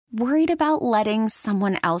Worried about letting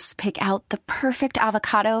someone else pick out the perfect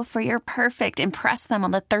avocado for your perfect impress them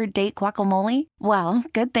on the third date guacamole? Well,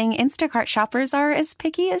 good thing Instacart shoppers are as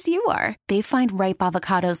picky as you are. They find ripe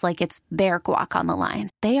avocados like it's their guac on the line.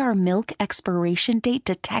 They are milk expiration date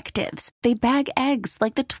detectives. They bag eggs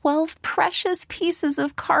like the 12 precious pieces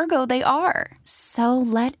of cargo they are. So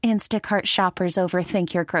let Instacart shoppers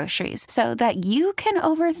overthink your groceries so that you can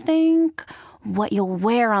overthink what you'll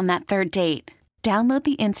wear on that third date. Download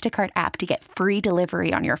the Instacart app to get free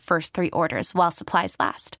delivery on your first 3 orders while supplies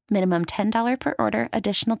last. Minimum $10 per order.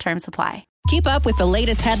 Additional terms apply. Keep up with the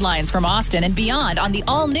latest headlines from Austin and beyond on the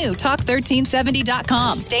all-new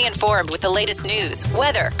Talk1370.com. Stay informed with the latest news,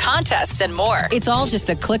 weather, contests, and more. It's all just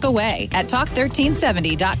a click away at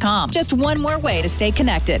Talk1370.com. Just one more way to stay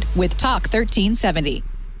connected with Talk1370.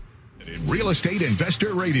 Real Estate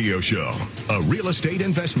Investor Radio Show, a real estate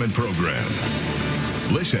investment program.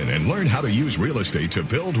 Listen and learn how to use real estate to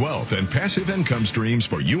build wealth and passive income streams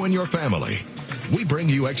for you and your family. We bring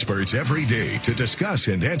you experts every day to discuss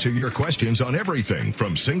and answer your questions on everything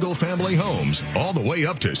from single-family homes all the way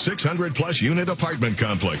up to 600-plus unit apartment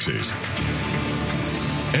complexes.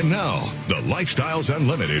 And now, the Lifestyles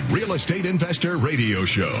Unlimited Real Estate Investor Radio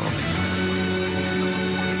Show.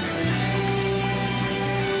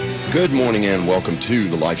 Good morning and welcome to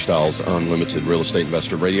the Lifestyles Unlimited Real Estate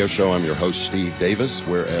Investor Radio Show. I'm your host, Steve Davis,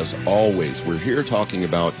 where, as always, we're here talking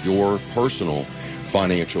about your personal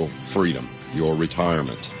financial freedom, your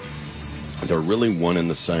retirement. They're really one and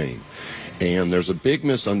the same. And there's a big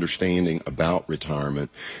misunderstanding about retirement.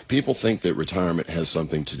 People think that retirement has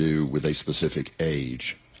something to do with a specific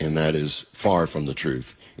age, and that is far from the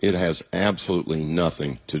truth. It has absolutely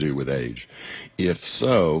nothing to do with age. If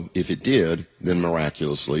it did, then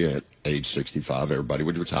miraculously at age 65, everybody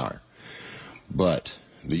would retire. But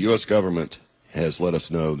the U.S. government has let us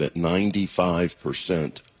know that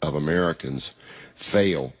 95% of Americans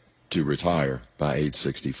fail to retire by age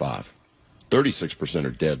 65. 36% are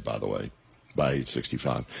dead, by the way, by age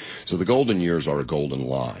 65. So the golden years are a golden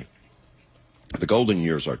lie. The golden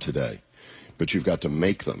years are today, but you've got to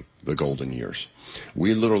make them the golden years.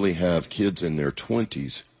 We literally have kids in their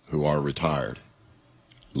 20s who are retired.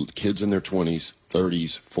 Kids in their 20s,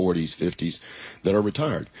 30s, 40s, 50s that are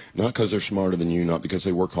retired. Not because they're smarter than you, not because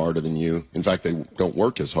they work harder than you. In fact, they don't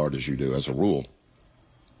work as hard as you do as a rule.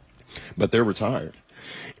 But they're retired.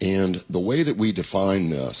 And the way that we define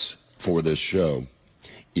this for this show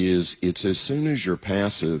is it's as soon as your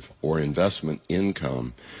passive or investment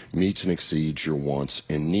income meets and exceeds your wants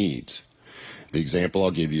and needs. The example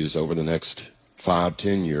I'll give you is over the next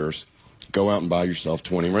 5-10 years, go out and buy yourself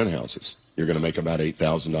 20 rent houses. You're going to make about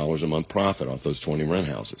 $8,000 a month profit off those 20 rent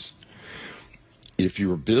houses. If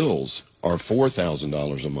your bills are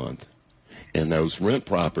 $4,000 a month and those rent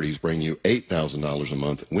properties bring you $8,000 a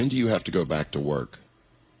month, when do you have to go back to work?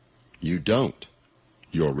 You don't.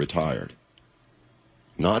 You're retired.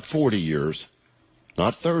 Not 40 years,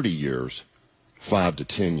 not 30 years, 5 to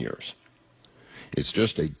 10 years. It's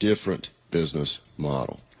just a different business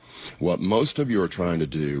model. What most of you are trying to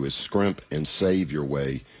do is scrimp and save your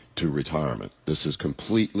way to retirement. This is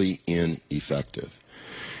completely ineffective.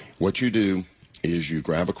 What you do is you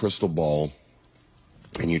grab a crystal ball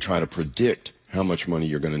and you try to predict how much money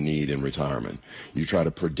you're going to need in retirement. You try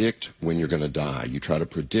to predict when you're going to die. You try to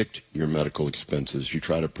predict your medical expenses. You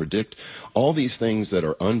try to predict all these things that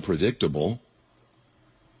are unpredictable.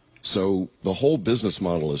 So the whole business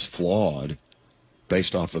model is flawed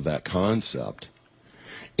based off of that concept.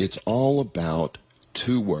 It's all about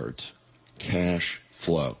 2 words, cash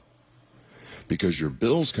flow. Because your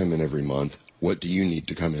bills come in every month, what do you need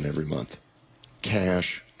to come in every month?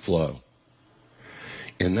 Cash flow.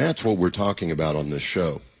 And that's what we're talking about on this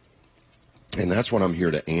show. And that's what I'm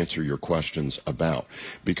here to answer your questions about.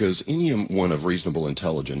 Because anyone of reasonable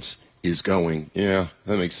intelligence is going, yeah,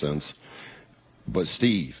 that makes sense. But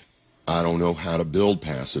Steve, I don't know how to build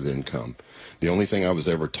passive income. The only thing I was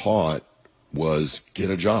ever taught was get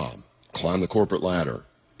a job, climb the corporate ladder,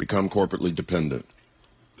 become corporately dependent.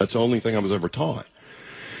 That's the only thing I was ever taught.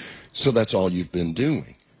 So that's all you've been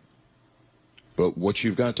doing. But what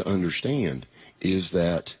you've got to understand is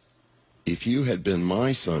that if you had been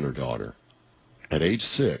my son or daughter at age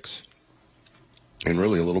 6, and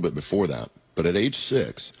really a little bit before that, but at age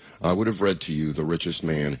 6, I would have read to you The Richest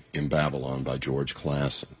Man in Babylon by George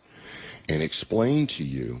Clason and explained to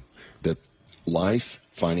you that life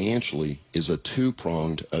financially is a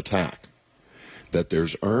 2-pronged attack, that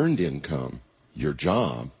there's earned income, your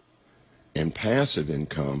job, and passive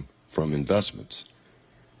income from investments.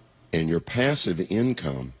 And your passive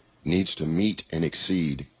income needs to meet and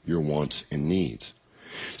exceed your wants and needs.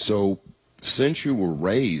 So since you were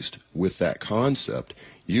raised with that concept,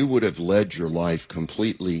 you would have led your life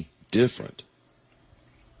completely different.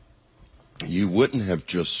 You wouldn't have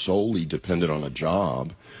just solely depended on a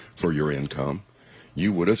job for your income.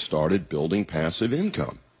 You would have started building passive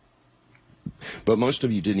income. But most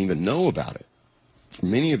of you didn't even know about it. For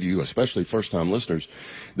many of you, especially first-time listeners,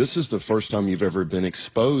 this is the first time you've ever been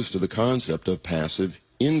exposed to the concept of passive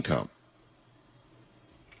income.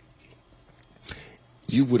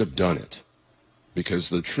 You would have done it, because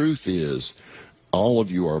the truth is all of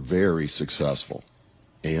you are very successful.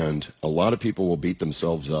 And a lot of people will beat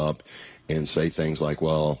themselves up and say things like,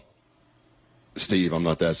 well, Steve, I'm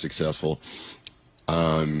not that successful.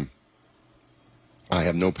 I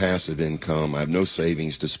have no passive income. I have no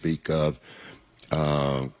savings to speak of.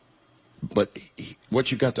 But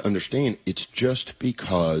what you've got to understand, it's just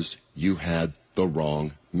because you had the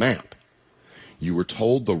wrong map. You were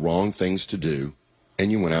told the wrong things to do, and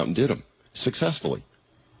you went out and did them successfully.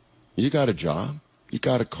 You got a job. You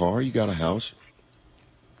got a car. You got a house.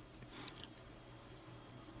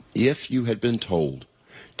 If you had been told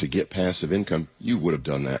to get passive income, you would have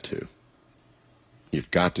done that too.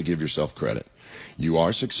 You've got to give yourself credit. You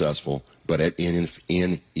are successful, but at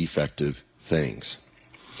ineffective things.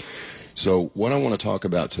 So what I want to talk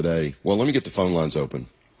about today, well, let me get the phone lines open.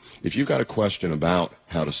 If you've got a question about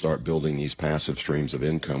how to start building these passive streams of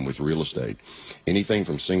income with real estate, anything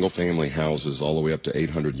from single-family houses all the way up to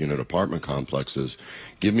 800-unit apartment complexes,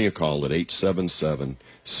 give me a call at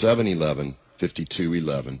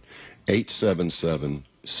 877-711-5211,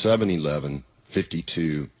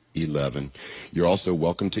 877-711-5211. You're also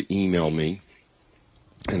welcome to email me,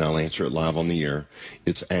 and I'll answer it live on the air.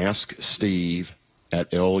 It's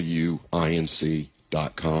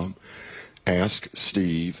asksteve@luinc.com.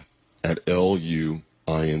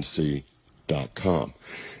 asksteve@luinc.com.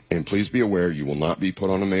 And please be aware, you will not be put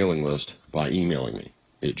on a mailing list by emailing me.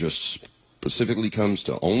 It just specifically comes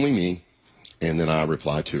to only me, and then I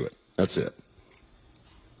reply to it. That's it.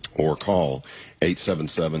 Or call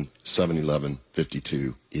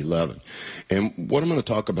 877-711-5211. And what I'm going to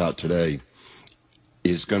talk about today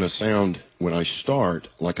is going to sound, when I start,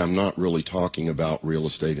 like I'm not really talking about real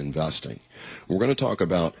estate investing. We're going to talk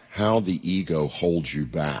about how the ego holds you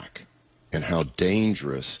back and how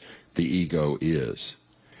dangerous the ego is.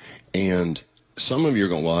 And some of you are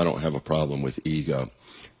going, well, I don't have a problem with ego.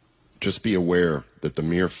 Just be aware that the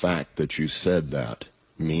mere fact that you said that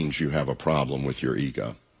means you have a problem with your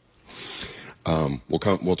ego.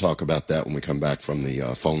 We'll talk about that when we come back from the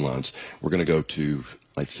phone lines. We're going to go to,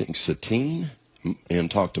 I think, Satine and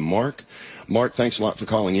talk to Mark. Mark, thanks a lot for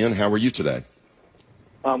calling in. How are you today?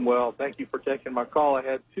 I'm well. Thank you for taking my call. I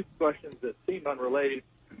had two questions that seem unrelated,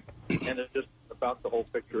 and it's just about the whole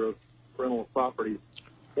picture of rental properties.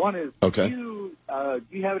 One is, okay. Do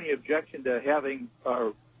you have any objection to having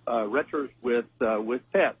renters with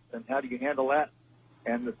pets, and how do you handle that?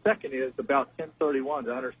 And the second is about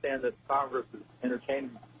 1031s. I understand that Congress is entertaining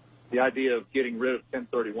the idea of getting rid of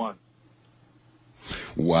 1031.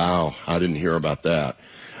 Wow, I didn't hear about that.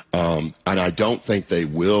 And I don't think they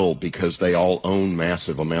will, because they all own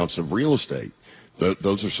massive amounts of real estate.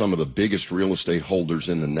 Those are some of the biggest real estate holders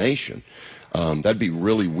in the nation. That'd be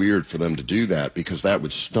really weird for them to do that, because that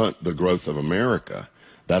would stunt the growth of America.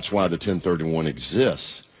 That's why the 1031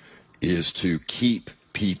 exists, is to keep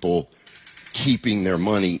people keeping their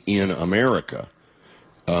money in America.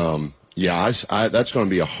 That's going to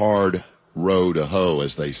be a hard row to hoe,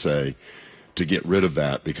 as they say, to get rid of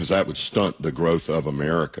that, because that would stunt the growth of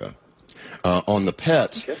America. On the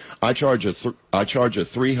pets, okay. I charge a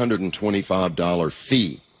 $325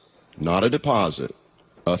 fee, not a deposit,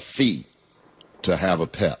 a fee to have a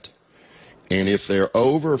pet. And if they're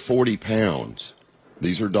over 40 pounds,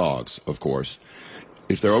 these are dogs, of course.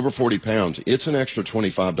 If they're over 40 pounds, it's an extra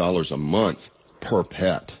 $25 a month per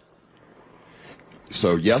pet.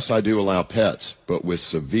 So, yes, I do allow pets, but with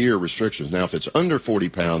severe restrictions. Now, if it's under 40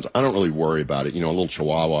 pounds, I don't really worry about it. You know, a little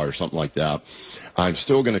Chihuahua or something like that. I'm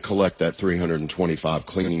still going to collect that $325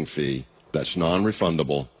 cleaning fee that's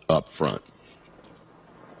non-refundable up front.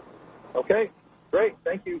 Okay, great.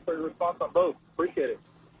 Thank you for the response on both. Appreciate it.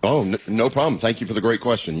 Oh, no problem. Thank you for the great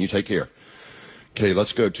question. You take care. Okay,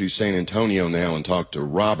 let's go to San Antonio now and talk to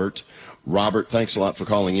Robert. Robert, thanks a lot for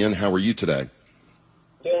calling in. How are you today?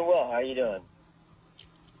 Doing well. How are you doing?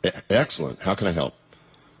 Excellent. How can I help?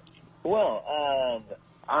 Well,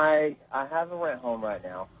 I have a rent home right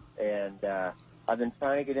now, and I've been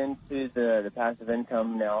trying to get into the passive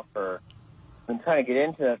income now been trying to get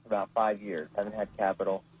into it for about 5 years. I haven't had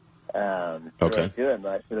capital to really do it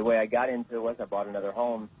much. So the way I got into it was I bought another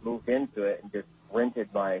home, moved into it, and just rented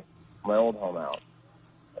my old home out.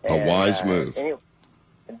 A wise move. Anyway,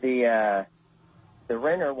 the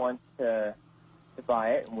renter wants to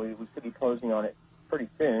buy it, and we should be closing on it pretty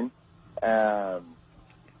soon.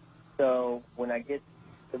 So when I get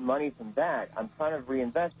the money from that, I'm trying to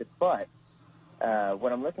reinvest it. But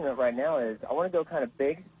what I'm looking at right now is I want to go kind of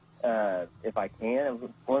big if I can. I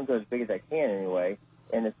want to go as big as I can anyway,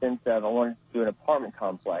 in the sense of I want to do an apartment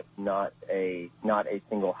complex, not a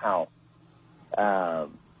single house. I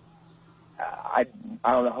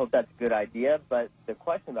don't know, I hope that's a good idea, but the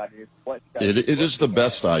question about it is what... It is the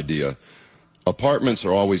best idea. Apartments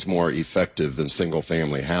are always more effective than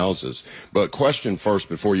single-family houses. But question first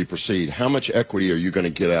before you proceed, how much equity are you going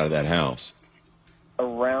to get out of that house?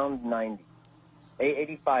 Around 90.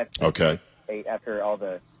 85. Okay. After all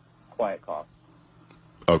the quiet costs.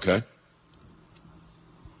 Okay.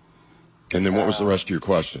 And then what was the rest of your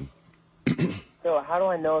question? So how do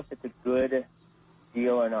I know if it's a good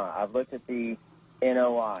deal or not? I've looked at the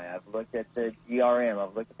NOI. I've looked at the GRM.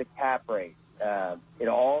 I've looked at the cap rate. It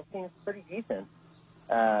all seems pretty decent,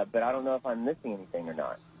 but I don't know if I'm missing anything or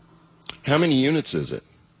not. How many units is it?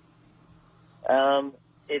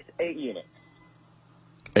 It's 8 units.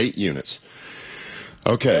 8 units.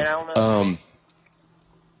 Okay. And I don't know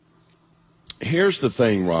Here's the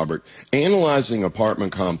thing, Robert. Analyzing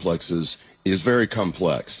apartment complexes is very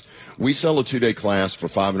complex. We sell a 2-day class for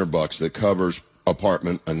 $500 that covers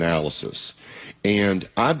apartment analysis. And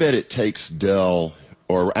I bet it takes Dell,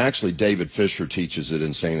 or actually David Fisher teaches it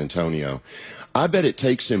in San Antonio. I bet it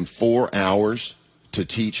takes him 4 hours to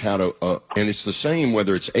teach how to, and it's the same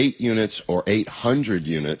whether it's 8 units or 800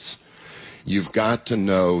 units. You've got to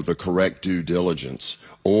know the correct due diligence,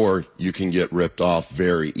 or you can get ripped off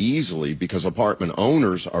very easily because apartment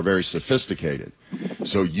owners are very sophisticated.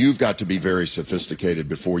 So you've got to be very sophisticated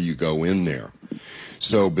before you go in there.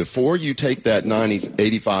 So before you take that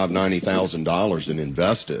 $90,000 and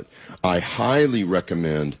invest it, I highly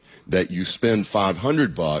recommend that you spend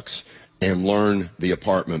 $500 and learn the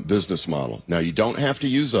apartment business model. Now, you don't have to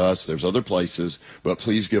use us. There's other places, but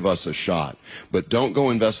please give us a shot. But don't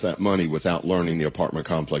go invest that money without learning the apartment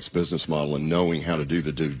complex business model and knowing how to do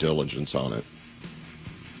the due diligence on it.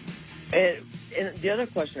 And the other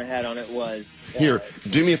question I had on it was... Here,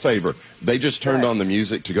 do me a favor. They just turned on the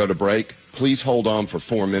music to go to break. Please hold on for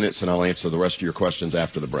 4 minutes, and I'll answer the rest of your questions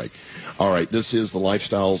after the break. All right, this is the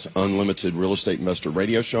Lifestyles Unlimited Real Estate Investor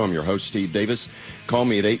Radio Show. I'm your host, Steve Davis. Call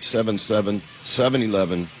me at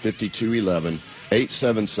 877-711-5211,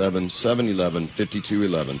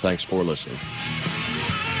 877-711-5211. Thanks for listening.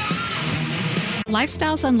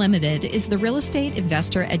 Lifestyles Unlimited is the real estate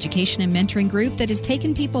investor education and mentoring group that has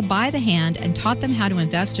taken people by the hand and taught them how to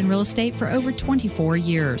invest in real estate for over 24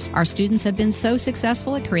 years. Our students have been so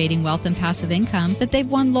successful at creating wealth and passive income that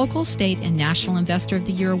they've won local, state, and National Investor of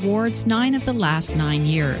the Year awards 9 of the last 9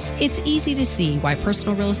 years. It's easy to see why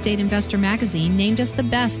Personal Real Estate Investor magazine named us the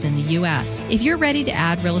best in the U.S. If you're ready to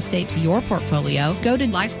add real estate to your portfolio, go to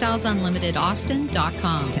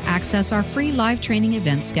lifestylesunlimitedaustin.com to access our free live training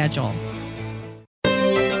event schedule.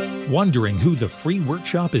 Wondering who the free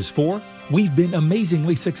workshop is for? We've been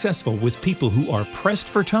amazingly successful with people who are pressed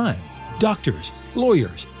for time. Doctors,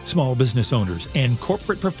 lawyers, small business owners, and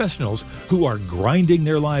corporate professionals who are grinding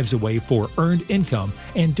their lives away for earned income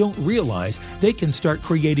and don't realize they can start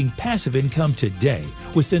creating passive income today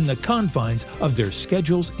within the confines of their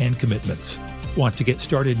schedules and commitments. Want to get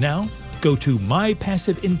started now? Go to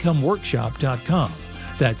mypassiveincomeworkshop.com.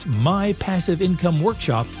 That's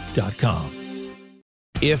mypassiveincomeworkshop.com.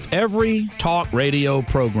 If every talk radio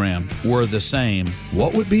program were the same,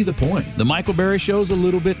 what would be the point? The Michael Berry Show is a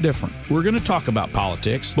little bit different. We're going to talk about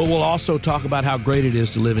politics, but we'll also talk about how great it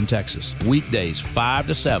is to live in Texas. Weekdays, 5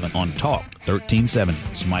 to 7 on Talk 1370.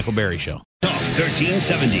 It's the Michael Berry Show. Talk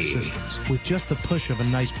 1370. With just the push of a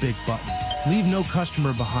nice big button. Leave no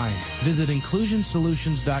customer behind. Visit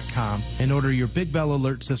inclusionsolutions.com and order your Big Bell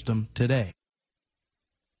Alert system today.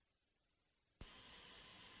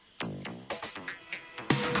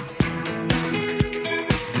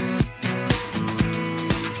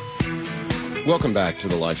 Welcome back to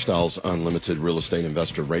the Lifestyles Unlimited Real Estate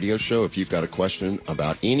Investor Radio Show. If you've got a question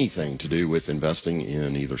about anything to do with investing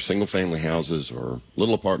in either single-family houses or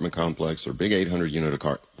little apartment complex or big 800-unit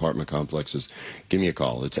apartment complexes, give me a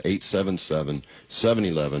call. It's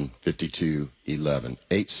 877-711-5211,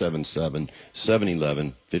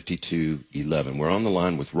 877-711-5211. We're on the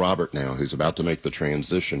line with Robert now, who's about to make the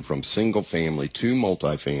transition from single-family to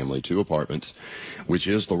multifamily to apartments, which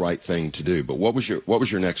is the right thing to do. But what was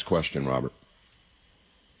your next question, Robert?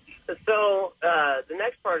 So the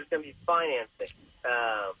next part is going to be financing.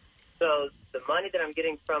 So the money that I'm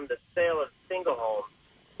getting from the sale of single home,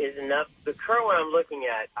 is enough. The current one I'm looking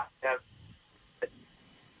at, I have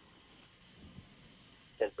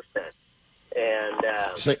 10%. And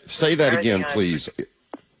say that again, please.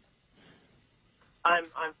 I'm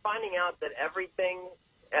finding out that everything,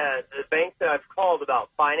 the banks that I've called about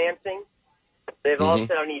financing, they've all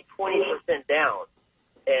said I need 20% down,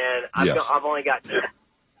 and I've only got 10.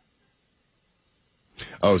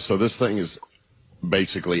 Oh, so this thing is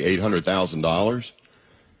basically $800,000?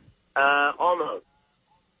 Almost.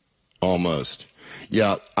 Almost.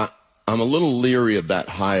 Yeah, I'm a little leery of that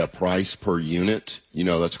high a price per unit. You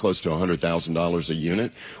know, that's close to $100,000 a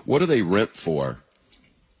unit. What do they rent for?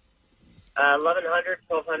 $1,100,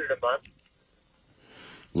 $1,200 a month.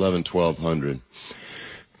 $1,100, $1,200.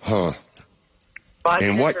 Huh.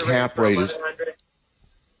 And what cap rate is?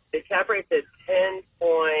 The cap rate is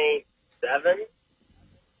 10.7,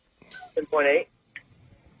 10.8.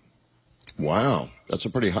 Wow, that's a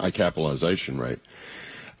pretty high capitalization rate.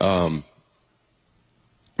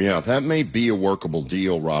 Yeah, that may be a workable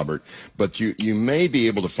deal, Robert, but you may be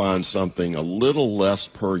able to find something a little less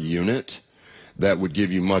per unit that would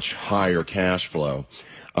give you much higher cash flow.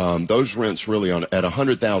 Those rents really at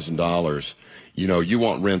 $100,000, you know, you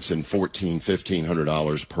want rents in $1,400,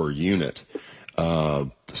 $1,500 per unit.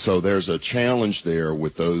 So there's a challenge there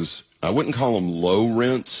with those. I wouldn't call them low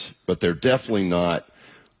rents, but they're definitely not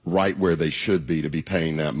right where they should be to be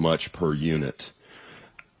paying that much per unit.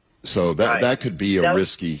 So that could be a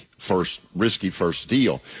risky first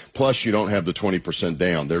deal. Plus, you don't have the 20%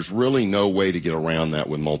 down. There's really no way to get around that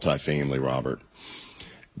with multifamily, Robert.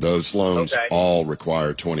 Those loans all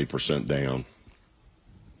require 20% down.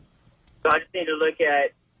 So I just need to look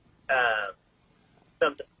at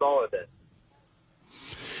something smaller then.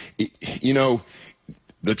 You know,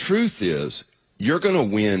 the truth is, you're going to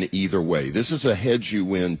win either way. This is a heads you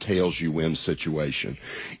win, tails you win situation.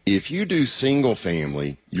 If you do single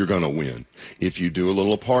family, you're going to win. If you do a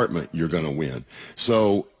little apartment, you're going to win.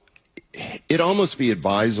 So it'd almost be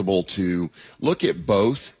advisable to look at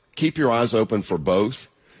both, keep your eyes open for both,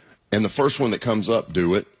 and the first one that comes up,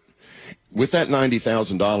 do it. With that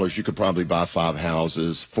 $90,000, you could probably buy 4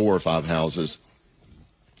 or 5 houses,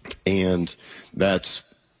 and that's,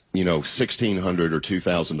 you know, $1,600 or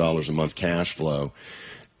 $2,000 a month cash flow.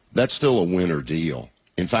 That's still a winner deal.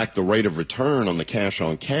 In fact, the rate of return on the cash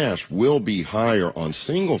on cash will be higher on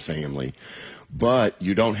single family, but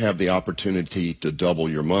you don't have the opportunity to double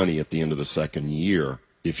your money at the end of the second year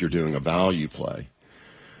if you're doing a value play.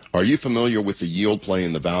 Are you familiar with the yield play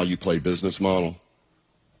and the value play business model?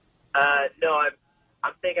 No,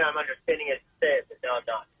 I'm thinking I'm understanding it, but no, I'm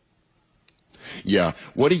not. Yeah.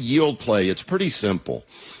 What a yield play, it's pretty simple.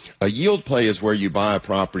 A yield play is where you buy a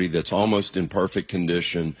property that's almost in perfect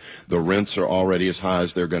condition. The rents are already as high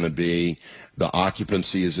as they're going to be. The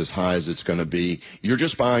occupancy is as high as it's going to be. You're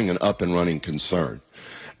just buying an up and running concern.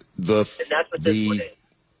 And that's what this one is.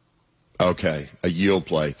 Okay, a yield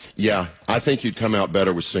play. Yeah, I think you'd come out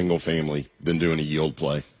better with single family than doing a yield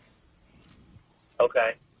play.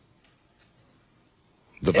 Okay.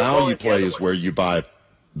 The value play is where you buy.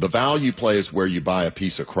 The value play is where you buy a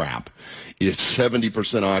piece of crap. It's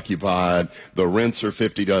 70% occupied. The rents are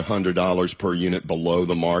 $50 to $100 per unit below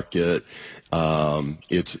the market.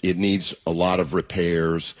 It needs a lot of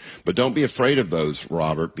repairs. But don't be afraid of those,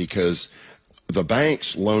 Robert, because the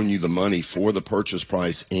banks loan you the money for the purchase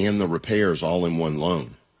price and the repairs all in one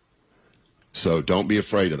loan. So don't be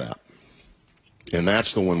afraid of that. And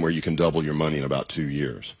that's the one where you can double your money in about 2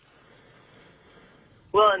 years.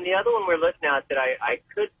 Well, and the other one we're looking at that I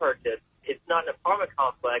could purchase, it's not an apartment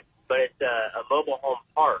complex, but it's a mobile home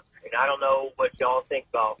park. And I don't know what y'all think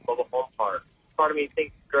about mobile home parks. Part of me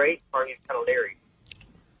thinks it's great, part of me is kind of leery.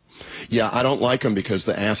 Yeah, I don't like them because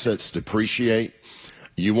the assets depreciate.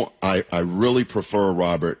 I really prefer,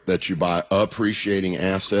 Robert, that you buy appreciating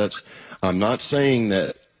assets. I'm not saying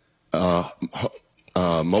that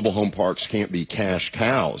mobile home parks can't be cash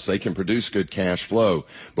cows. They can produce good cash flow,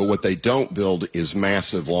 but what they don't build is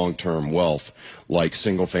massive long-term wealth like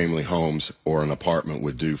single-family homes or an apartment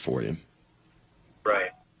would do for you.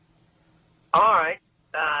 Right. All right.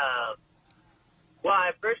 Well, I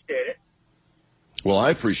appreciate it. Well,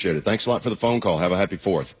 I appreciate it. Thanks a lot for the phone call. Have a happy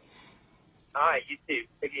 4th. All right, you too.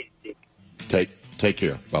 Take it easy. Take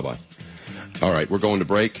care. Bye-bye. All right, we're going to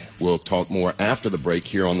break. We'll talk more after the break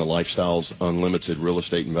here on the Lifestyles Unlimited Real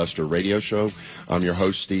Estate Investor Radio Show. I'm your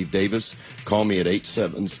host, Steve Davis. Call me at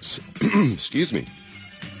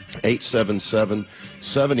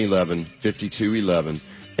 877-711-5211,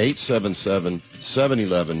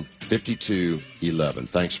 877-711-5211.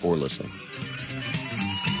 Thanks for listening.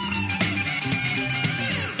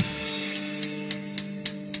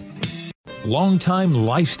 longtime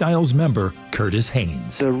Lifestyles member, Curtis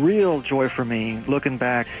Haynes. The real joy for me, looking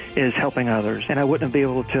back, is helping others. And I wouldn't be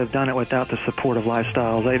able to have done it without the support of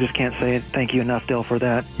Lifestyles. I just can't say thank you enough, Dale, for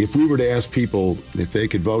that. If we were to ask people if they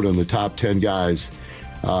could vote on the top 10 guys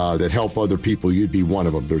that help other people, you'd be one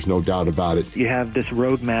of them. There's no doubt about it. You have this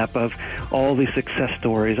roadmap of all these success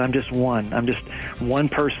stories. I'm just one. I'm just one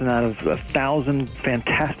person out of 1,000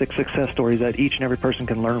 fantastic success stories that each and every person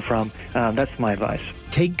can learn from. That's my advice.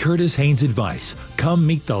 Take Curtis Haynes' advice. Come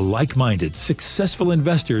meet the like-minded, successful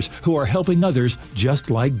investors who are helping others just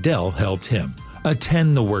like Dell helped him.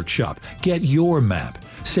 Attend the workshop. Get your map.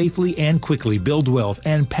 Safely and quickly build wealth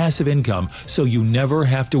and passive income so you never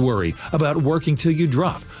have to worry about working till you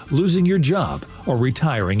drop, losing your job, or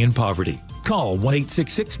retiring in poverty. Call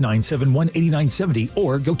 1-866-971-8970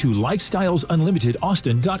 or go to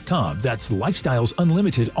lifestylesunlimitedaustin.com. That's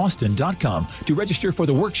lifestylesunlimitedaustin.com to register for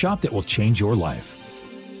the workshop that will change your life.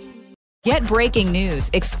 Get breaking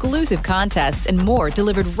news, exclusive contests, and more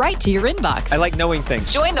delivered right to your inbox. I like knowing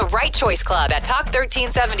things. Join the Right Choice Club at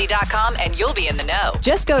Talk1370.com and you'll be in the know.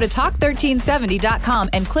 Just go to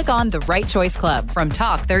Talk1370.com and click on the Right Choice Club from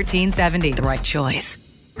Talk 1370. The right choice.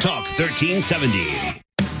 Talk 1370.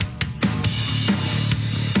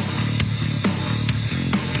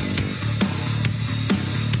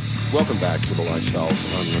 Welcome back to the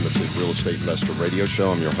Lifestyles Unlimited Real Estate Investor Radio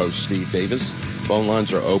Show. I'm your host, Steve Davis. Phone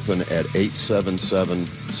lines are open at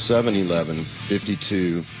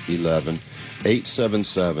 877-711-5211,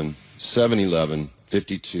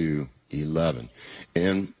 877-711-5211.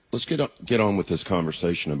 And let's get on with this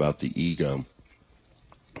conversation about the ego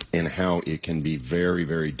and how it can be very,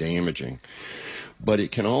 very damaging. But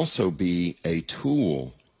it can also be a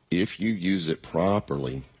tool, if you use it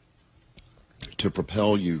properly, to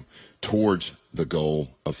propel you towards the goal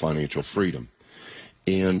of financial freedom.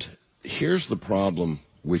 And here's the problem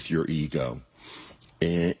with your ego.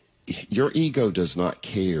 Your ego does not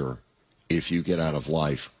care if you get out of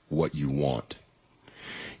life what you want.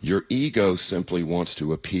 Your ego simply wants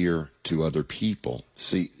to appear to other people.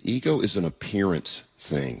 See, ego is an appearance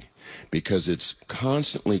thing because it's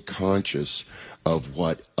constantly conscious of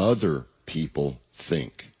what other people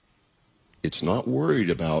think. It's not worried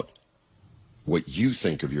about what you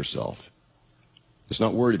think of yourself. It's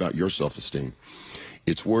not worried about your self-esteem.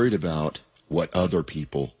 It's worried about what other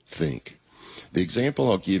people think. The example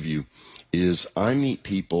I'll give you is I meet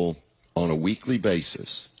people on a weekly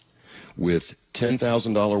basis with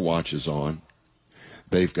 $10,000 watches on.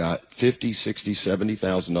 They've got $50,000, $60,000,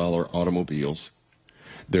 $70,000 automobiles.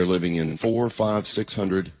 They're living in $400,000,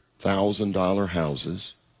 $500,000, $600,000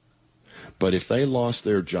 houses. But if they lost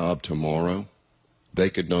their job tomorrow, they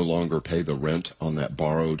could no longer pay the rent on that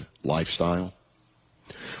borrowed lifestyle.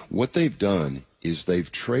 What they've done is they've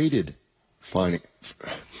traded financial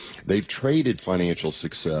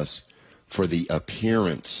success for the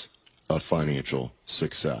appearance of financial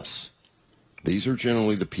success. These are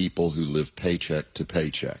generally the people who live paycheck to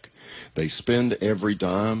paycheck. They spend every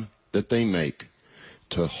dime that they make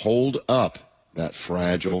to hold up that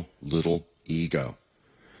fragile little ego.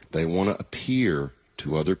 They want to appear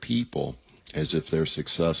to other people as if they're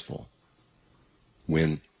successful,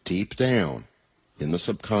 when deep down in the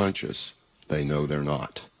subconscious, they know they're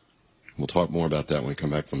not. We'll talk more about that when we come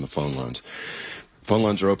back from the phone lines. Phone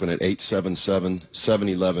lines are open at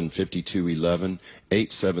 877-711-5211,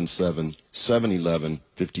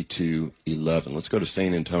 877-711-5211. Let's go to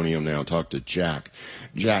San Antonio now and talk to Jack.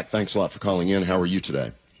 Jack, thanks a lot for calling in. How are you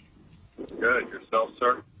today? Good. Yourself,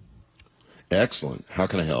 sir? Excellent. How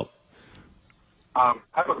can I help? I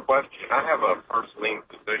have a question. I have a first lien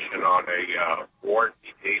position on a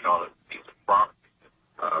warranty deed on a piece of property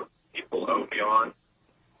that people owe me on.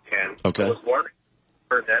 And okay. I was wondering,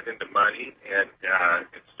 turn that into money and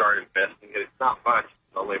start investing it. It's not much.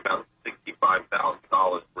 It's only about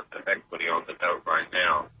 $65,000 worth of equity on the note right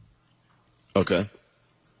now. Okay.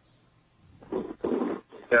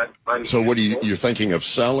 So what you're thinking of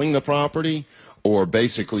selling the property? Or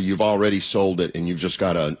basically you've already sold it and you've just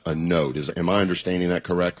got a note. Am I understanding that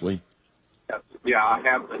correctly? Yeah, I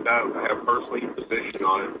have the note. I have first lien position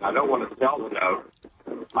on it. I don't want to sell the note.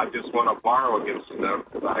 I just want to borrow against the note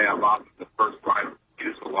because I have the first right of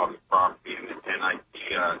refusal on the property. And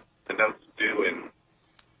the note's due in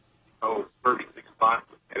 36 months,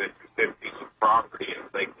 and it's a good piece of property. And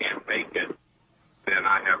if they can't make it, then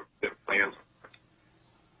I have good plans.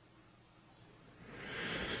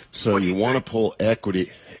 So you want to pull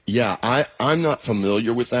equity. Yeah, I'm not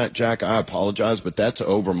familiar with that, Jack. I apologize, but that's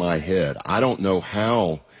over my head. I don't know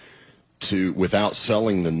how to, without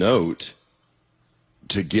selling the note,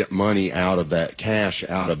 to get money out of that cash,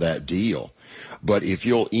 out of that deal. But if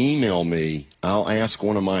you'll email me, I'll ask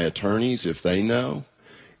one of my attorneys if they know,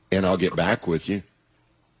 and I'll get back with you.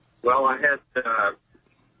 Well, I had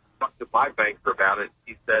talked to my banker about it.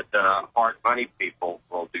 He said hard money people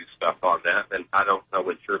will do stuff on that, and I don't know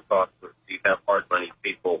what your thoughts are. Do you have hard money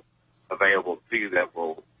people available to you that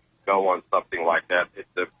will go on something like that?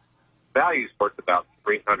 The value's worth about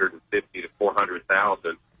 $350,000 to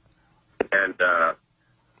 $400,000, and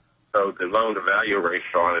so the loan to value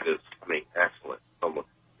ratio on it is, excellent. Almost,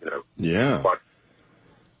 Yeah.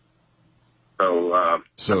 So I'm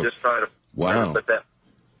just trying to put that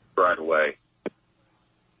right away.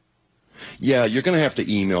 Yeah, you're going to have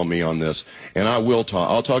to email me on this, and I will talk.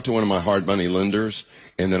 I'll talk to one of my hard money lenders,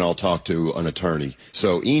 and then I'll talk to an attorney.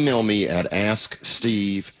 So email me at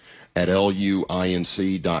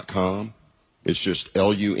asksteve@luinc.com. It's just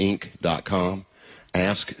luinc.com.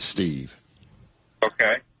 Ask Steve.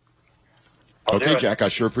 Okay. Okay, Jack, I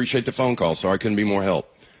sure appreciate the phone call. Sorry I couldn't be more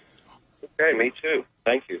help. Okay, me too.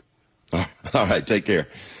 Thank you. All right, take care.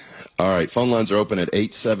 All right, phone lines are open at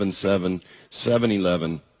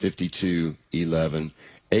 877-711-5211,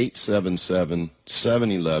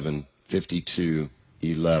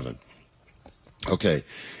 877-711-5211. Okay,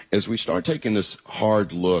 as we start taking this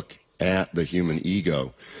hard look at the human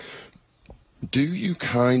ego, do you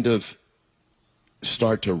kind of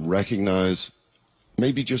start to recognize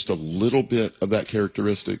maybe just a little bit of that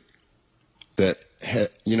characteristic that,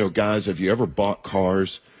 guys, have you ever bought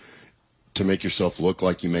cars to make yourself look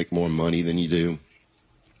like you make more money than you do?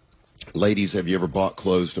 Ladies, have you ever bought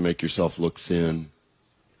clothes to make yourself look thin?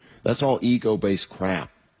 That's all ego-based crap.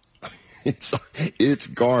 It's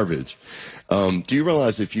garbage. Do you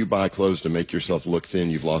realize if you buy clothes to make yourself look thin,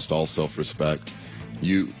 you've lost all self-respect?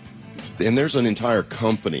 And there's an entire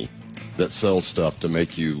company that sells stuff to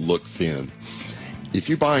make you look thin. If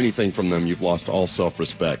you buy anything from them, you've lost all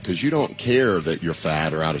self-respect because you don't care that you're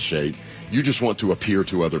fat or out of shape. You just want to appear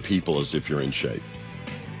to other people as if you're in shape.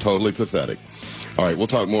 Totally pathetic. All right, we'll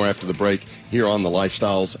talk more after the break here on the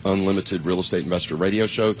Lifestyles Unlimited Real Estate Investor Radio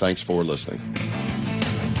Show. Thanks for listening.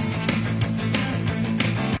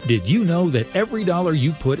 Did you know that every dollar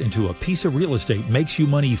you put into a piece of real estate makes you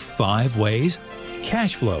money 5 ways?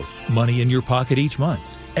 Cash flow, money in your pocket each month.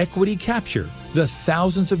 Equity capture, the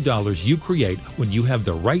thousands of dollars you create when you have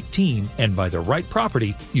the right team and buy the right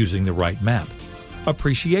property using the right map.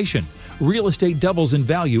 Appreciation, real estate doubles in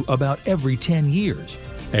value about every 10 years.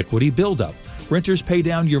 Equity buildup, renters pay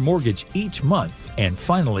down your mortgage each month. And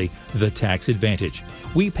finally, the tax advantage.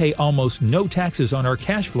 We pay almost no taxes on our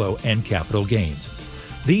cash flow and capital gains.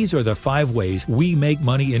 These are the 5 ways we make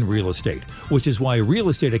money in real estate, which is why real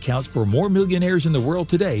estate accounts for more millionaires in the world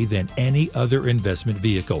today than any other investment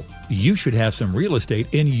vehicle. You should have some real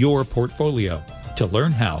estate in your portfolio. To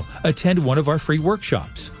learn how, attend one of our free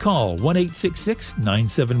workshops. Call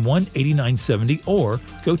 1-866-971-8970 or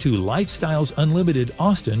go to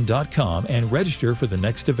lifestylesunlimitedaustin.com and register for the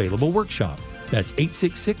next available workshop. That's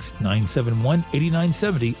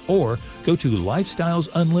 866-971-8970 or go to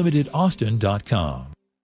lifestylesunlimitedaustin.com.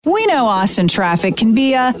 We know Austin traffic can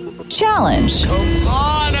be a challenge. Come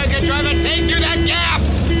on, I can drive a tank through that gap!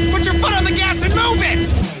 Put your foot on the gas and move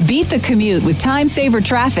it! Beat the commute with Time Saver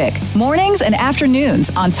Traffic. Mornings and afternoons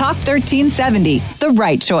on Talk 1370, the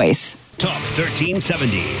right choice. Talk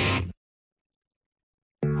 1370.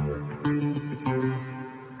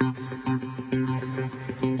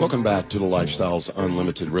 Welcome back to the Lifestyles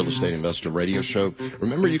Unlimited Real Estate Investor Radio Show.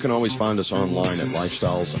 Remember, you can always find us online at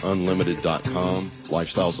lifestylesunlimited.com.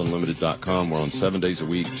 Lifestylesunlimited.com. We're on 7 days a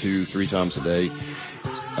week, 2-3 times a day.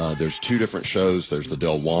 There's 2 different shows. There's the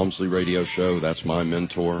Del Walmsley radio show. That's my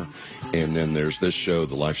mentor. And then there's this show,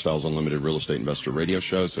 the Lifestyles Unlimited Real Estate Investor Radio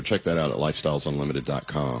Show. So check that out at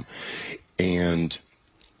lifestylesunlimited.com. And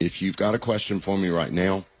if you've got a question for me right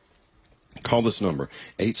now, call this number,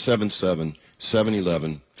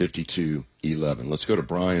 877-711-5211. Let's go to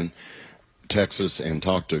Bryan, Texas, and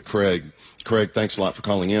talk to Craig. Craig, thanks a lot for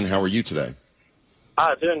calling in. How are you today?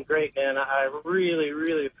 Doing great, man. I really,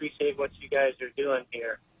 really appreciate what you guys are doing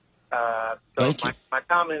here. Thank you. My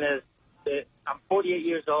comment is that I'm 48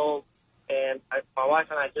 years old, and my wife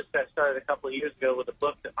and I just got started a couple of years ago with a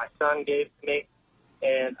book that my son gave to me,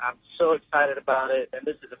 and I'm so excited about it. And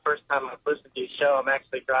this is the first time I've listened to your show. I'm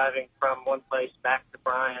actually driving from one place back to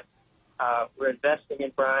Bryan. We're investing in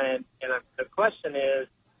Bryan, and the question is,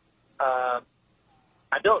 I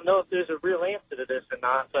don't know if there's a real answer to this or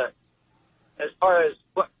not, but as far as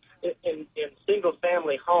what in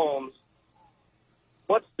single-family homes,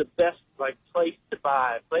 what's the best place to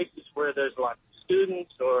buy? Places where there's a lot of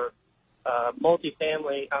students or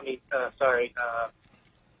multifamily.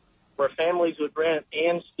 where families would rent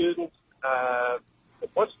and students.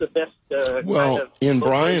 What's the best well, kind of in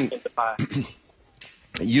Bryan, to buy?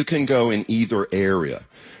 You can go in either area.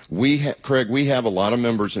 Craig, we have a lot of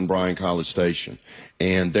members in Bryan College Station,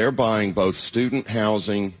 and they're buying both student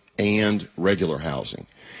housing and regular housing.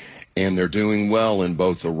 And they're doing well in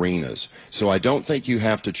both arenas. So I don't think you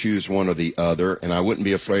have to choose one or the other, and I wouldn't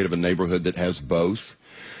be afraid of a neighborhood that has both.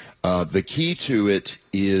 The key to it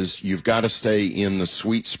is you've got to stay in the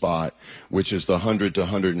sweet spot, which is the $100,000 to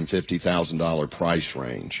 $150,000 price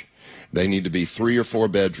range. They need to be 3 or 4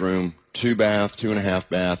 bedroom, 2 bath, 2.5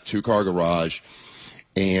 bath, 2-car garage.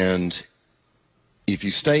 And if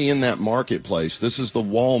you stay in that marketplace, this is the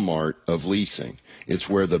Walmart of leasing. It's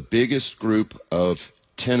where the biggest group of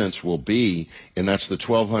tenants will be, and that's the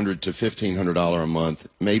 $1,200 to $1,500 a month,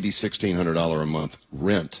 maybe $1,600 a month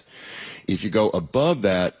rent. If you go above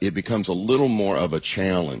that, it becomes a little more of a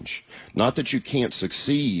challenge. Not that you can't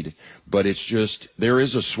succeed, but it's just there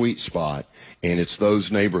is a sweet spot, and it's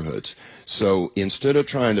those neighborhoods. So instead of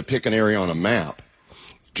trying to pick an area on a map,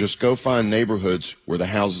 just go find neighborhoods where the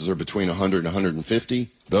houses are between 100 and 150.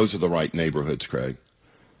 Those are the right neighborhoods, Craig.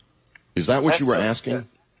 Is that what you were asking?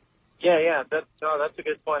 Yeah. That's a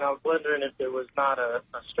good point. I was wondering if there was not a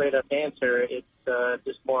straight-up answer. It's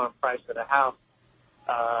just more on price of the house.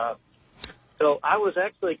 So I was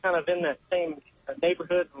actually kind of in that same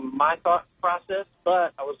neighborhood in my thought process,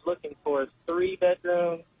 but I was looking for a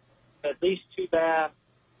 3-bedroom, at least 2 bath,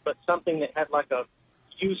 but something that had like a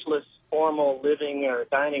useless formal living or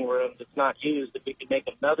dining room that's not used that we could make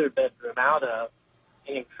another bedroom out of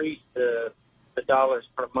and increase the dollars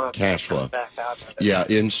per month. Cash flow. Back out of it. Yeah,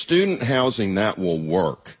 in student housing, that will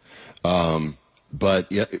work.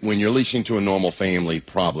 But when you're leasing to a normal family,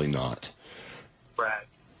 probably not. Right.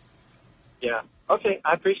 Yeah. Okay,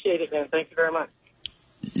 I appreciate it, man. Thank you very much.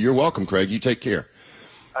 You're welcome, Craig. You take care.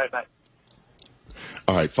 All right, bye.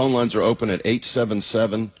 All right, phone lines are open at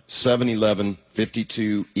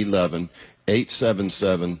 877-711-5211,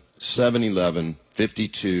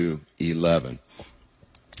 877-711-5211.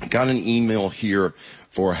 Got an email here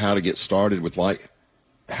for how to get started with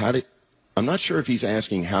I'm not sure if he's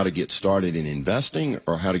asking how to get started in investing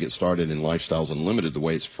or how to get started in Lifestyles Unlimited, the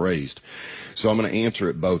way it's phrased. So I'm going to answer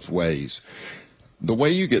it both ways. The way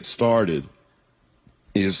you get started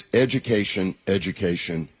is education,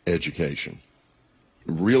 education, education.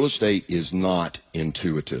 Real estate is not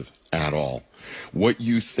intuitive at all. What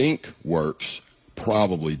you think works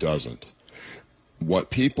probably doesn't. What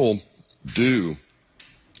people do,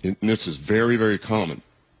 and this is very, very common,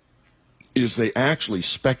 is they actually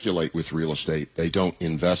speculate with real estate. They don't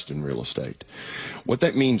invest in real estate. What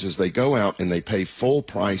that means is they go out and they pay full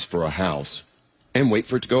price for a house and wait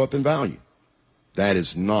for it to go up in value. That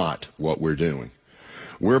is not what we're doing.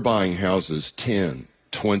 We're buying houses $10,000,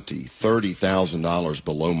 $20,000, $30,000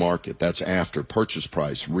 below market. That's after purchase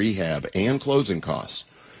price, rehab, and closing costs.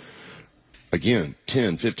 Again,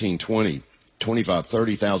 $10,000, $15,000, $20,000,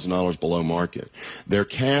 $25,000, $30,000 below market. They're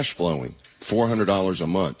cash flowing $400 a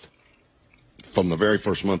month from the very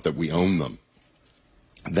first month that we own them.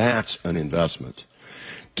 That's an investment.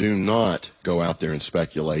 Do not go out there and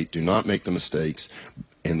speculate. Do not make the mistakes.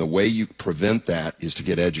 And the way you prevent that is to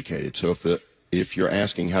get educated. So if you're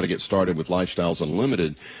asking how to get started with Lifestyles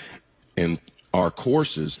Unlimited and our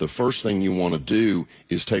courses, the first thing you want to do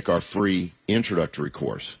is take our free introductory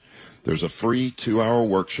course. There's a free 2-hour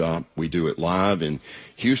workshop. We do it live in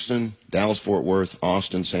Houston, Dallas-Fort Worth,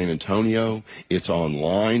 Austin, San Antonio. It's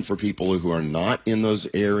online for people who are not in those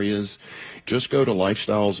areas. Just go to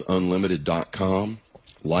lifestylesunlimited.com,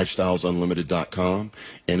 lifestylesunlimited.com,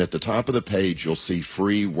 and at the top of the page, you'll see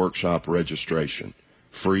free workshop registration.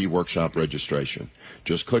 Free workshop registration.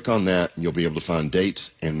 Just click on that, and you'll be able to find dates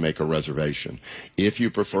and make a reservation. If you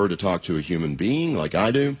prefer to talk to a human being like I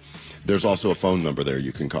do, there's also a phone number there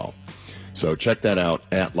you can call. So check that out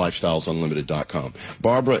at lifestylesunlimited.com.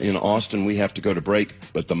 Barbara in Austin, we have to go to break,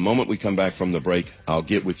 but the moment we come back from the break, I'll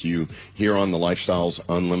get with you here on the Lifestyles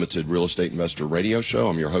Unlimited Real Estate Investor Radio Show.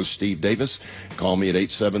 I'm your host, Steve Davis. Call me at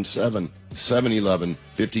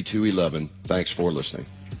 877-711-5211. Thanks for listening.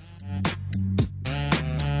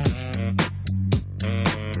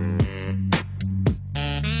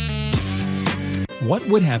 What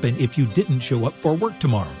would happen if you didn't show up for work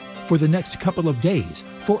tomorrow, for the next couple of days,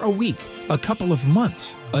 for a week, a couple of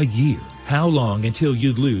months, a year? How long until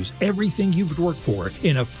you'd lose everything you've worked for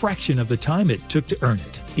in a fraction of the time it took to earn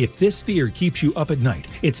it? If this fear keeps you up at night,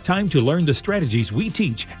 it's time to learn the strategies we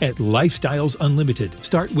teach at Lifestyles Unlimited.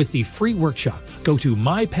 Start with the free workshop. Go to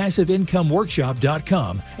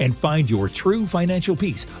mypassiveincomeworkshop.com and find your true financial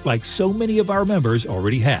peace like so many of our members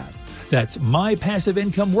already have. That's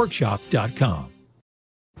mypassiveincomeworkshop.com.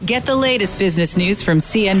 Get the latest business news from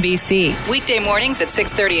CNBC. Weekday mornings at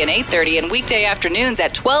 6:30 and 8:30 and weekday afternoons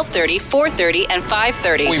at 12:30, 4:30, and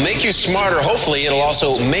 5:30. We make you smarter. Hopefully, it'll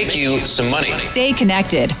also make you some money. Stay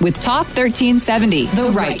connected with Talk 1370, the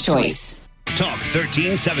right choice. Talk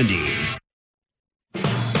 1370.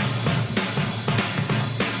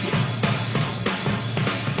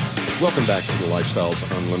 Welcome back to the Lifestyles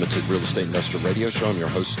Unlimited Real Estate Investor Radio Show. I'm your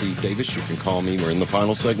host, Steve Davis. You can call me. We're in the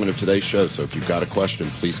final segment of today's show, so if you've got a question,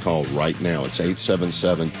 please call right now. It's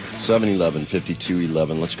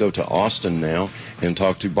 877-711-5211. Let's go to Austin now and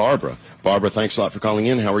talk to Barbara. Barbara, thanks a lot for calling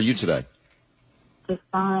in. How are you today? Just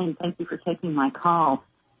fine. Thank you for taking my call.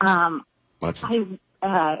 My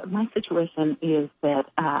situation is that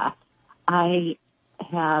I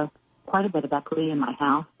have quite a bit of equity in my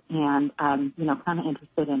house. And I'm, kind of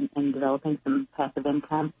interested in developing some passive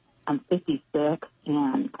income. I'm 56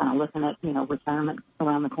 and kind of looking at, retirement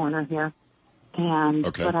around the corner here. And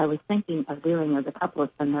what I was thinking of doing is a couple of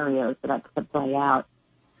scenarios that I could play out.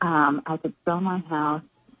 I could sell my house,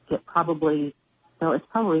 it's probably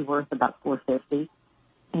worth about $450,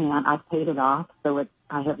 and I paid it off, so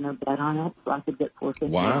I have no debt on it, so I could get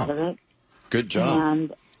 $450 out of it. Good job.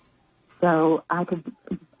 And so I could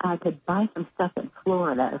buy some stuff in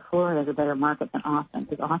Florida. Florida is a better market than Austin,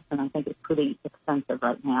 because Austin, I think, is pretty expensive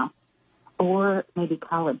right now. Or maybe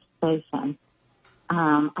College Station.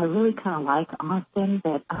 I really kind of like Austin,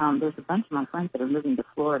 but there's a bunch of my friends that are moving to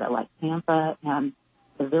Florida, like Tampa and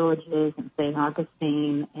the Villages and St.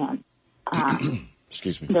 Augustine. And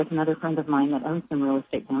excuse me. There's another friend of mine that owns some real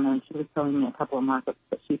estate down there, and she was telling me a couple of markets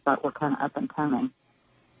that she thought were kind of up and coming.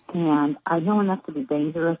 And I know enough to be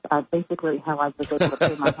dangerous. Basically, how I was able to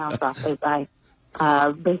pay my house off is I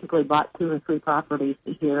basically bought 2 or 3 properties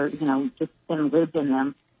here, just and lived in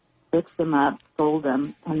them, fixed them up, sold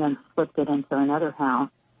them, and then flipped it into another house.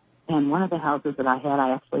 And one of the houses that I had, I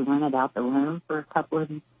actually rented out the room for a couple of,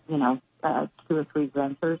 2 or 3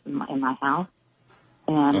 renters in my house.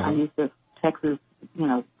 And I used this Texas,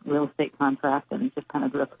 real estate contract and just kind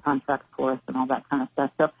of drew up the contracts for us and all that kind of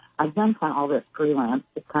stuff. So I've done kind of all this freelance,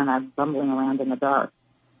 just kind of bumbling around in the dark.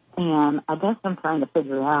 And I guess I'm trying to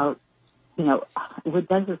figure out, does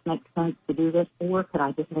this make sense to do this, or could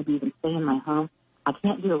I just maybe even stay in my home? I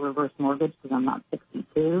can't do a reverse mortgage because I'm not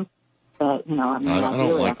 62, but, I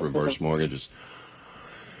don't like reverse mortgages.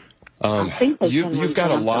 You've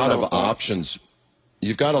got a lot of options.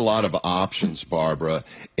 You've got a lot of options, Barbara,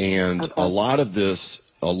 and a lot of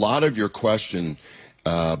your question,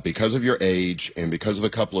 because of your age and because of a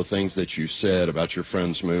couple of things that you said about your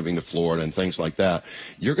friends moving to Florida and things like that,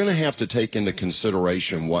 you're going to have to take into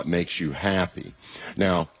consideration what makes you happy.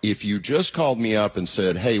 Now, if you just called me up and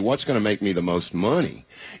said, hey, what's going to make me the most money,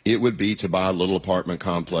 it would be to buy a little apartment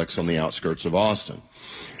complex on the outskirts of Austin.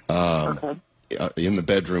 In the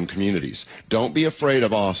bedroom communities. Don't be afraid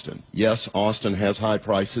of Austin. Yes, Austin has high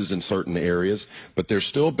prices in certain areas, but there's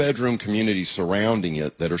still bedroom communities surrounding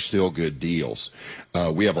it that are still good deals.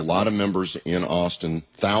 We have a lot of members in Austin,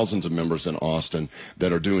 thousands of members in Austin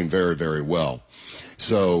that are doing very, very well.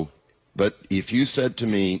 So, but if you said to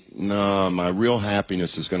me, nah, my real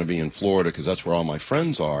happiness is going to be in Florida because that's where all my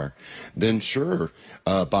friends are, then sure,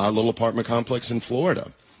 buy a little apartment complex in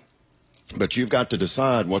Florida. But you've got to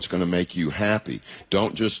decide what's going to make you happy.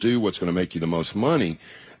 Don't just do what's going to make you the most money,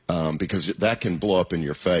 because that can blow up in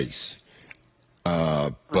your face.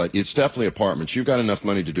 But it's definitely apartments. You've got enough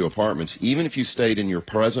money to do apartments. Even if you stayed in your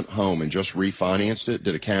present home and just refinanced it,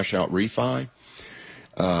 did a cash-out refi,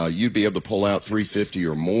 you'd be able to pull out $350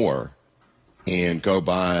 or more and go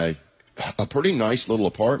buy a pretty nice little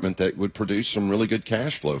apartment that would produce some really good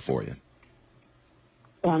cash flow for you.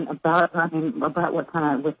 And about what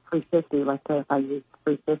kind of, with $350, let's say if I use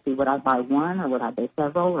 $350, would I buy one or would I buy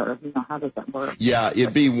several, or, how does that work? Yeah,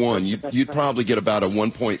 it'd be one. You'd probably get about a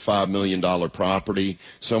 $1.5 million property,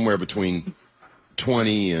 somewhere between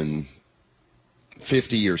 20 and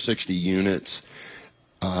 50 or 60 units.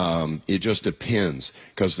 It just depends,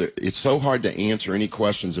 because it's so hard to answer any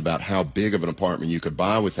questions about how big of an apartment you could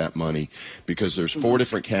buy with that money, because there's 4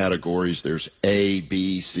 different categories. There's A,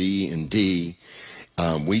 B, C, and D.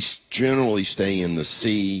 We generally stay in the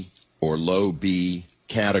C or low B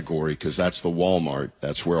category because that's the Walmart.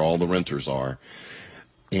 That's where all the renters are.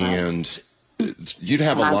 And you'd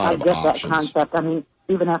have a lot of options. I get that concept. I mean,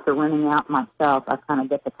 even after renting out myself, I kind of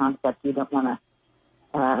get the concept you don't want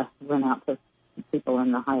to rent out to people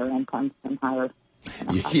in the higher incomes and higher.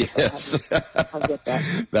 Yes. I get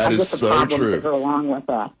that. That is so true. That go along with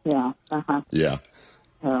that. Yeah. Yeah.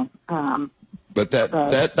 So, But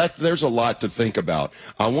that there's a lot to think about.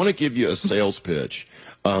 I want to give you a sales pitch.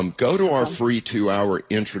 Go to our free 2-hour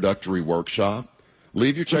introductory workshop.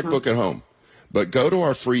 Leave your checkbook at home. But go to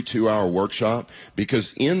our free 2-hour workshop,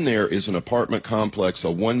 because in there is an apartment complex, a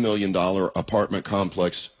 $1 million apartment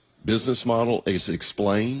complex business model is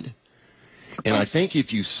explained. And I think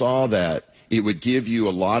if you saw that, it would give you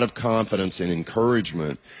a lot of confidence and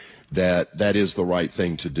encouragement that that is the right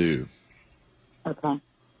thing to do. Okay.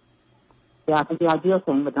 Yeah, I think the ideal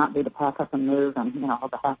thing would not be to pack up and move and, you know, all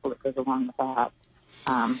the hassle that goes along with that.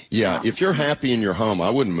 If you're happy in your home, I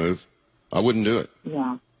wouldn't move. I wouldn't do it.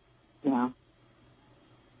 Yeah.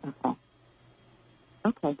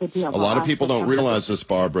 Okay, good deal. A lot of people don't realize this,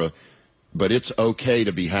 Barbara, but it's okay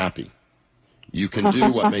to be happy. You can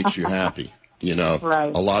do what makes you happy, you know.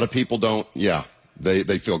 Right. A lot of people don't,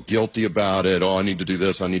 they feel guilty about it. Oh, I need to do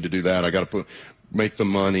this, I need to do that. I got to make the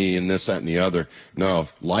money and this, that, and the other. No,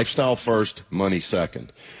 lifestyle first, money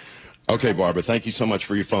second. Okay, Barbara, thank you so much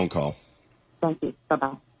for your phone call. Thank you.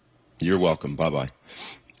 Bye-bye. You're welcome. Bye-bye.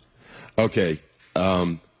 Okay.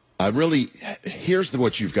 Here's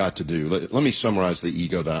what you've got to do. Let me summarize the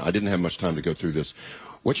ego. That I didn't have much time to go through this.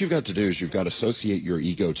 What you've got to do is you've got to associate your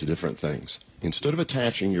ego to different things. Instead of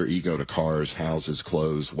attaching your ego to cars, houses,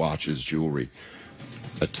 clothes, watches, jewelry,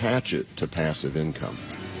 attach it to passive income.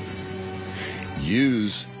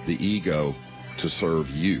 Use the ego to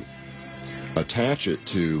serve you. Attach it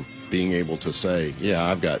to being able to say, yeah,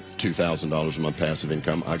 I've got $2,000 a month passive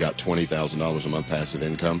income. I got $20,000 a month passive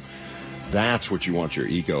income. That's what you want your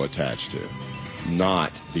ego attached to,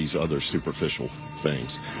 not these other superficial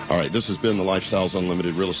things. All right, this has been the Lifestyles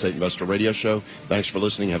Unlimited Real Estate Investor Radio Show. Thanks for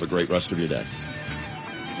listening. Have a great rest of your day.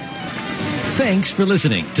 Thanks for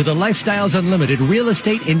listening to the Lifestyles Unlimited Real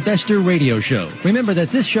Estate Investor Radio Show. Remember that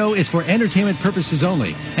this show is for entertainment purposes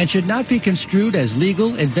only and should not be construed as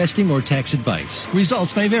legal, investing, or tax advice.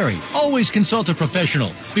 Results may vary. Always consult a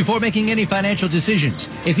professional before making any financial decisions.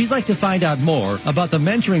 If you'd like to find out more about the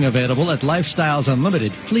mentoring available at Lifestyles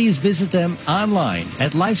Unlimited, please visit them online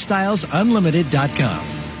at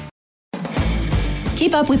lifestylesunlimited.com.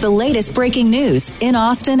 Keep up with the latest breaking news in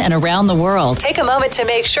Austin and around the world. Take a moment to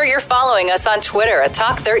make sure you're following us on Twitter at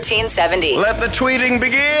Talk1370. Let the tweeting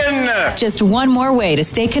begin! Just one more way to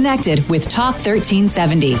stay connected with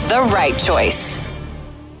Talk1370, the right choice.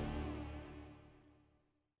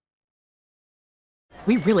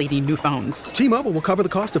 We really need new phones. T-Mobile will cover the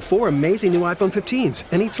cost of 4 amazing new iPhone 15s,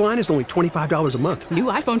 and each line is only $25 a month. New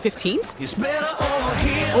iPhone 15s? It's better over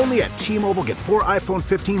here. Only at T-Mobile, get 4 iPhone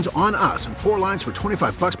 15s on us and 4 lines for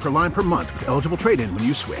 $25 per line per month with eligible trade-in when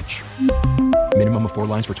you switch. Minimum of 4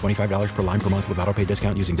 lines for $25 per line per month with autopay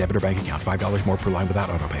discount using debit or bank account. $5 more per line without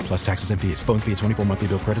autopay, plus taxes and fees. Phone fee at 24 monthly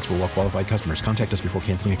bill credits for well-qualified customers. Contact us before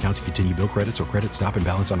canceling account to continue bill credits or credit stop and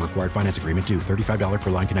balance on required finance agreement due. $35 per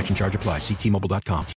line connection charge applies. See T-Mobile.com.